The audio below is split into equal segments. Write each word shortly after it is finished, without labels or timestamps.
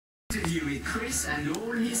Interview with Chris and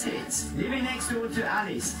all his hits. Living next door to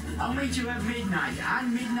Alice. I'll meet you at midnight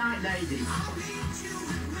and Midnight Lady.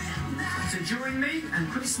 So join me and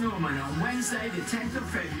Chris Norman on Wednesday the 10th of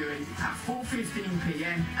February at 4:15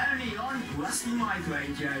 p.m. only on Rasty Mike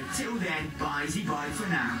Radio. Till then, bye for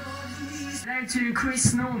now. Hello to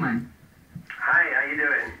Chris Norman. Hi, how you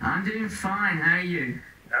doing? I'm doing fine, how are you?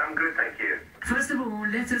 I'm good, thank you. First of all,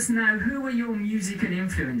 let us know who were your musical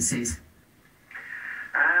influences.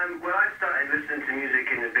 Well, I started listening to music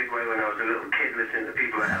in a big way when I was a little kid, listening to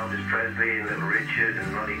people like Elvis Presley and Little Richard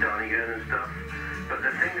and Ronnie Donegan and stuff. But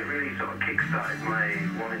the thing that really sort of kick-started my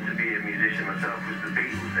wanting to be a musician myself was the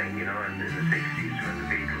Beatles thing, you know, and in the 60s when the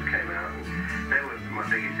Beatles came out. And they were my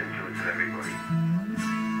biggest influence of everybody.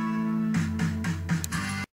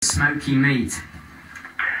 Smoky meat.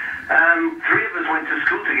 Three of us went to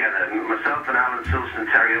school together. Myself and Alan Silson and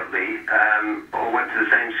Terry Utley all went to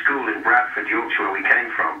the same school in Bradford, Yorkshire, where we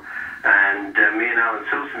came from. And me and Alan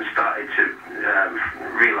Silson started to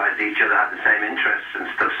realise each other had the same interests and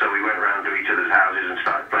stuff, so we went around to each other's houses and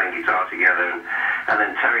started playing guitar together. And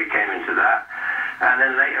then Terry came into that. And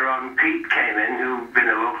then later on, Pete came in, who'd been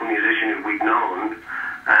a local musician who we'd known,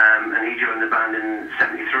 and he joined the band in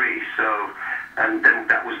 '73. And then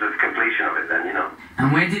that was the completion of it then, you know.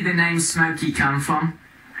 And where did the name Smokey come from?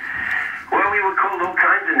 Well, we were called all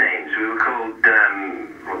kinds of names. We were called,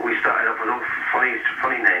 we started off with all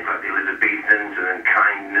funny names like the Elizabethans and then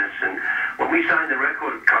Kindness. And when we signed the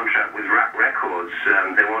record contract with Rap Records,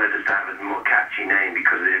 they wanted us to have a more catchy name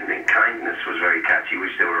because they didn't think Kindness was very catchy,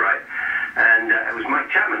 which they were right. And it was Mike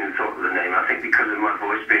Chapman who thought of the name. I think because of my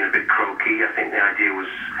voice being a bit croaky, I think the idea was,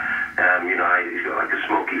 you know, he's got like a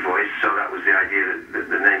smoky voice, so that was the idea, that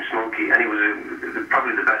the name Smokey. And it was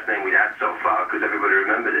probably the best name we'd had so far because everybody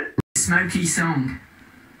remembered it. Smokey song?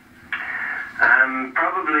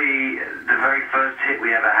 Probably the very first hit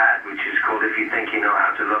we ever had, which is called If You Think You Know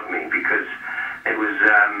How to Love Me, because it was,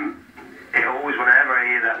 it always, whenever I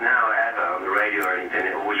hear that now, ever, on the radio or anything,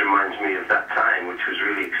 it always reminds me of that time, which was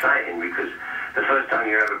really exciting, because the first time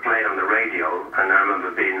you ever played on the radio, and I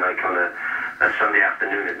remember being like on a Sunday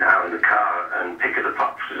afternoon now in the car, and Pick of the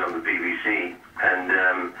Pops was on the BBC, and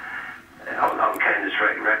on Candace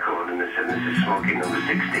record, and they said this is Smokey number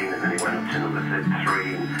 16, and then it went up to number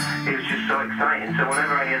 33, and it was just so exciting. So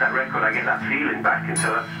whenever I hear that record, I get that feeling back, and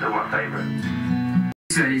so that's still my favourite.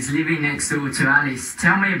 So it's Living Next Door to Alice.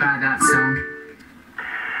 Tell me about that song.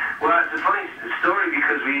 Well, it's a funny story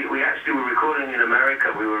because we actually were recording in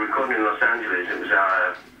America. We were recording in Los Angeles. It was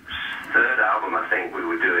our third album, I think, we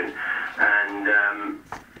were doing, and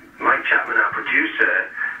Mike Chapman, our producer,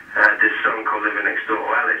 had this song called Living Next Door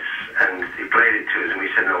to Alice, and he played it to us, and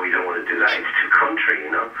we said, no, we don't want to do that, it's too country,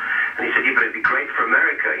 you know. And he said, yeah, but it'd be great for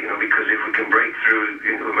America, you know, because if we can break through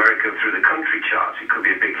into America through the country charts, it could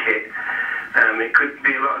be a big hit. It could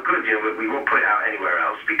be a lot of good, you know, but we won't put it out anywhere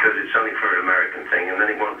else because it's only for an American thing, and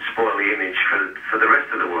then it won't spoil the image for the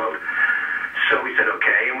rest of the world. So we said,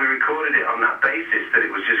 okay, and we recorded it on that basis that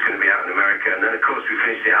it was just going to be out in America. And then, of course, we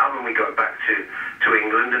finished the album, we got back to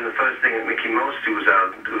England, and the first thing that Mickey Most, who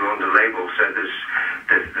owned the label, said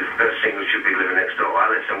the first single should be Living Next Door to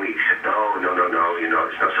Alice. And we said, no, you know,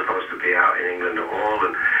 it's not supposed to be out in England at all.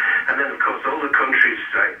 And then, of course, all the countries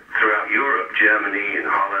like, throughout Europe, Germany and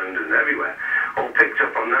Holland and everywhere, all picked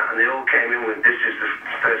up on that, and they all came in with, this is the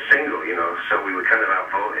first single, you know, so we were kind of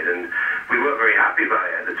outvoted, and we weren't very happy about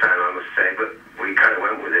it at the time, I must say, but we kind of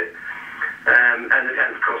went with it.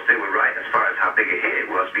 And of course, they were right as far as how big a hit it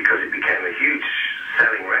was, because it became a huge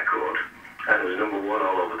selling record, and it was #1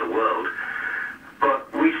 all over the world. But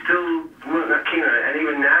we still weren't that keen on it, and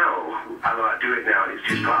even now, although I do it now, and it's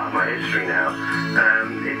just part of my history now,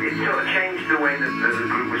 it sort of changed the way that the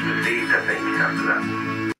group was perceived, I think, after that.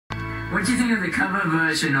 What do you think of the cover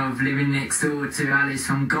version of Living Next Door to Alice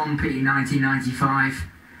from Gompy 1995?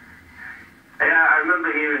 Yeah, I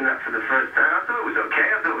remember hearing that for the first time. I thought it was okay,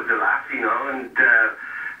 I thought it was a laugh, you know, and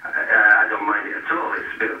I don't mind it at all.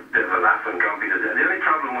 It's a bit of a laugh when Gompy does it. The only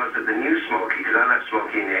problem was that the new Smokey, because I left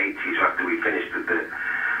Smokey in the 80s after we finished with the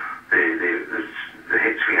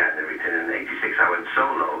hits we had and everything. In '86 I went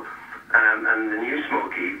solo, and the new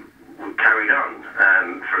Smokey carried on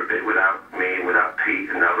for a bit without me and without Pete,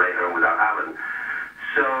 and now later on without Alan.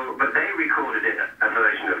 So, but they recorded it, a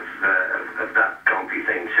version of that Gompy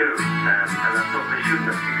thing too, and I thought they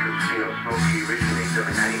shouldn't have, because, you know, Smokey originally done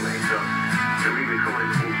it anyway, so to re-record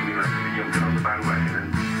it seemed to me like they were jumping on the bandwagon, and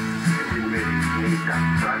it didn't really need that.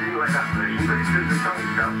 So I didn't like that version, but the song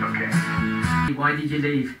itself's okay. Why did you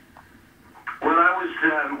leave? Well, I was,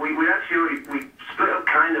 we split up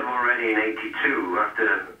kind of already in '82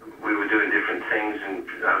 after we were doing different things, and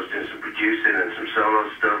I was doing some producing and some solo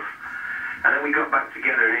stuff. And then we got back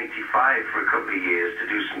together in '85 for a couple of years to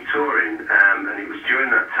do some touring, and it was during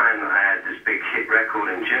that time that I had this big hit record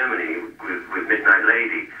in Germany with Midnight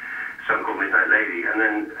Lady, a song called Midnight Lady, and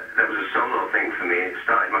then that was a solo thing for me. It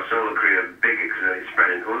started my solo career bigger because then it spread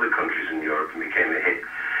into other countries in Europe and became a hit.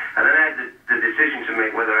 And then I had the decision to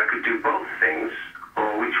make whether I could do both things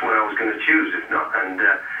or which one I was going to choose, if not. And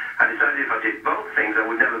I decided if I did both things, I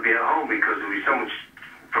would never be at home because there would be so much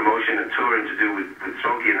promotion and touring to do with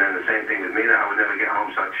Smokey, and then the same thing with me that I would never get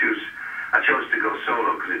home. So I chose to go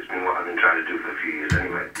solo because it's been what I've been trying to do for a few years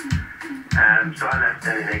anyway. So I left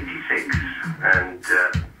then in '86, and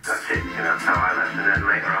that's it. You know, that's how I left. And then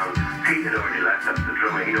later on, Pete had already left. That's the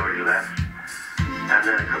drummer. He'd already left. And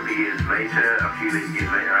then a couple of years later, a few years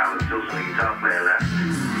later, Alan Silson, the guitar player, left.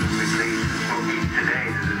 Which leaves Smokey today.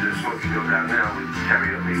 There's Smokey goes out now with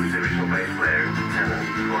Terry Utley, who's the original bass player, and then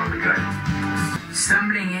four other guys.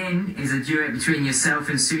 Stumbling In is a duet between yourself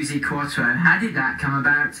and Susie Quattro. How did that come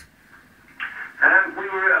about? We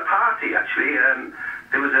were at a party, actually.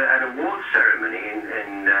 There was an awards ceremony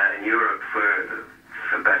in Europe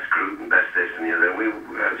for best group and best this and the other.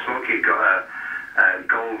 Smokey had got a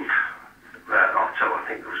gold Otto, I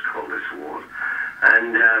think it was called, this award.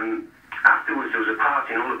 And afterwards there was a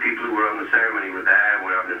party, and all the people who were on the ceremony were there.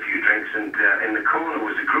 We were having a few drinks, and in the corner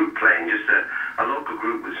was a group playing, just a local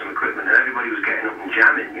group with some equipment, and everybody was getting up and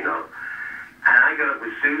jamming, you know. And I got up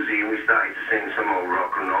with Susie, and we started to sing some old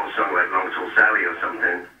rock and roll song like Long Tall Sally or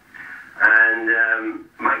something. And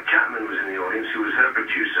Mike Chapman was in the audience, who was her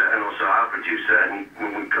producer and also our producer. And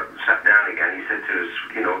when we sat down again, he said to us,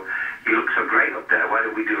 you know, you look so great up there, why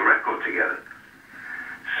don't we do a record together?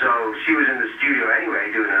 So she was in the studio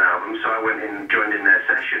anyway doing an album, so I went in, joined in their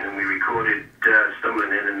session, and we recorded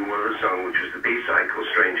Stumbling In and one other song, which was the B-side called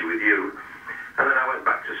Stranger With You. And then I went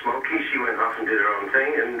back to Smokey, she went off and did her own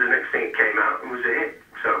thing, and the next thing it came out and was a hit.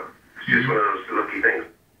 So it's just one of those lucky things.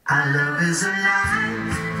 Our love is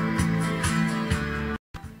alive.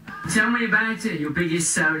 Tell me about it, your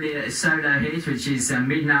biggest solo hit, which is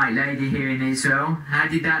Midnight Lady here in Israel. How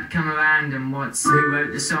did that come around, and who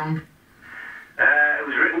wrote the song? It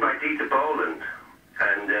was written by Dieter Boland,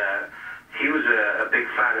 and he was a big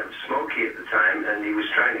fan of Smokey at the time, and he was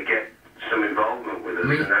trying to get some involvement with us,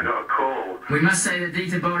 and I got a call. We must say that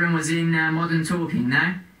Dieter Boland was in Modern Talking,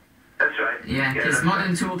 no? That's right. Yeah, because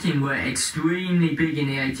Modern Talking were extremely big in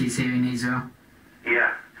the 80s here in Israel.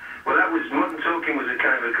 Yeah. Well, Modern Talking was a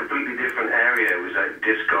kind of a completely different area. It was like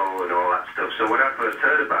disco and all that stuff. So when I first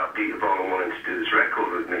heard about Dieter Boland wanting to do this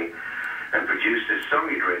record with me and produce this song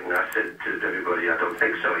he'd written, I said to everybody, I don't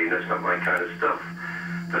think so, you know, it's not my kind of stuff.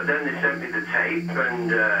 But then they sent me the tape,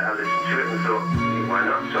 and I listened to it and thought, why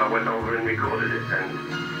not? So I went over and recorded it,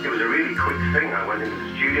 and it was a really quick thing. I went into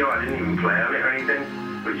the studio, I didn't even play on it or anything,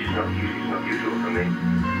 which is not usual for me.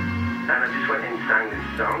 And I just went in and sang this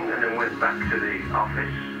song, and then went back to the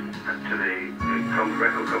office, to the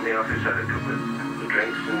record company office, had a couple of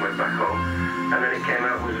drinks and went back home. And then it came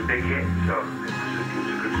out, was a big hit, so it was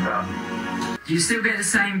a good start. Do you still get the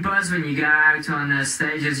same buzz when you go out on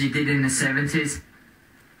stage as you did in the 70s?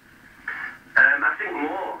 I think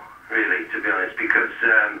more, really, to be honest, because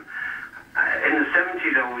in the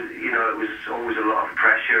 70s, it was always a lot of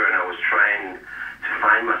pressure, and I was trying to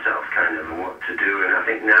find myself kind of and what to do. And I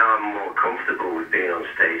think now I'm more comfortable with being on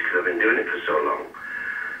stage because I've been doing it for so long.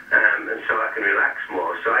 And so I can relax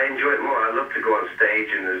more. So I enjoy it more. I love to go on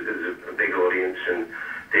stage, and there's a big audience, and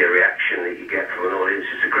the reaction that you get from an audience.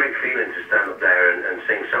 It's a great feeling to stand up there and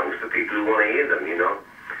sing songs for people who want to hear them, you know.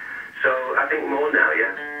 So I think more now,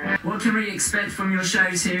 yeah. What can we expect from your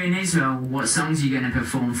shows here in Israel? What songs are you going to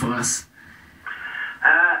perform for us?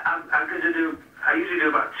 I usually do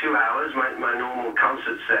about 2 hours. My normal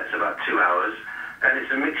concert set's about 2 hours. And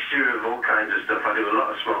it's a mixture of all kinds of stuff. I do a lot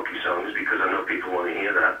of Smokey songs because I know people want to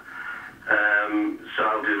hear that. So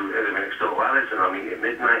I'll do Every Next Door Alice, and I'll Meet You at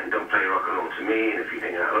Midnight, and Don't Play Rock and Roll to Me, and if you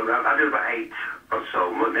think I'll do about 8 or so,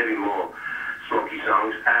 maybe more Smokey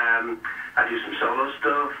songs. I do some solo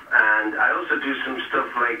stuff, and I also do some stuff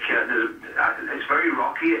like, it's very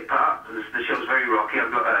rocky at part. The show's very rocky.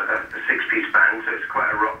 I've got a 6-piece band, so it's quite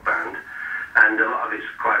a rock band. And a lot of it's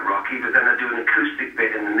quite rocky, but then I do an acoustic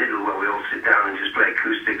bit in the middle where we all sit down and just play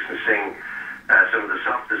acoustics and sing some of the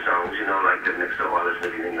softer songs, you know, like Live Next Door Alice and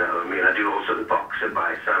everything that I mean. I do also The Boxer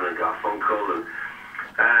by Simon and Garfunkel,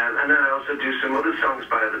 and then I also do some other songs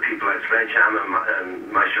by other people like Sledgehammer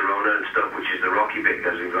and My Sharona and stuff, which is the rocky bit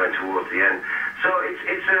as we're going towards the end. So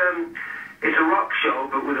it's a rock show,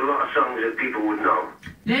 but with a lot of songs that people would know.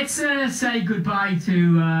 Let's say goodbye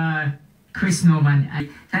to Chris Norman.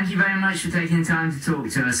 Thank you very much for taking the time to talk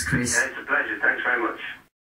to us, Chris. Yeah, it's a pleasure.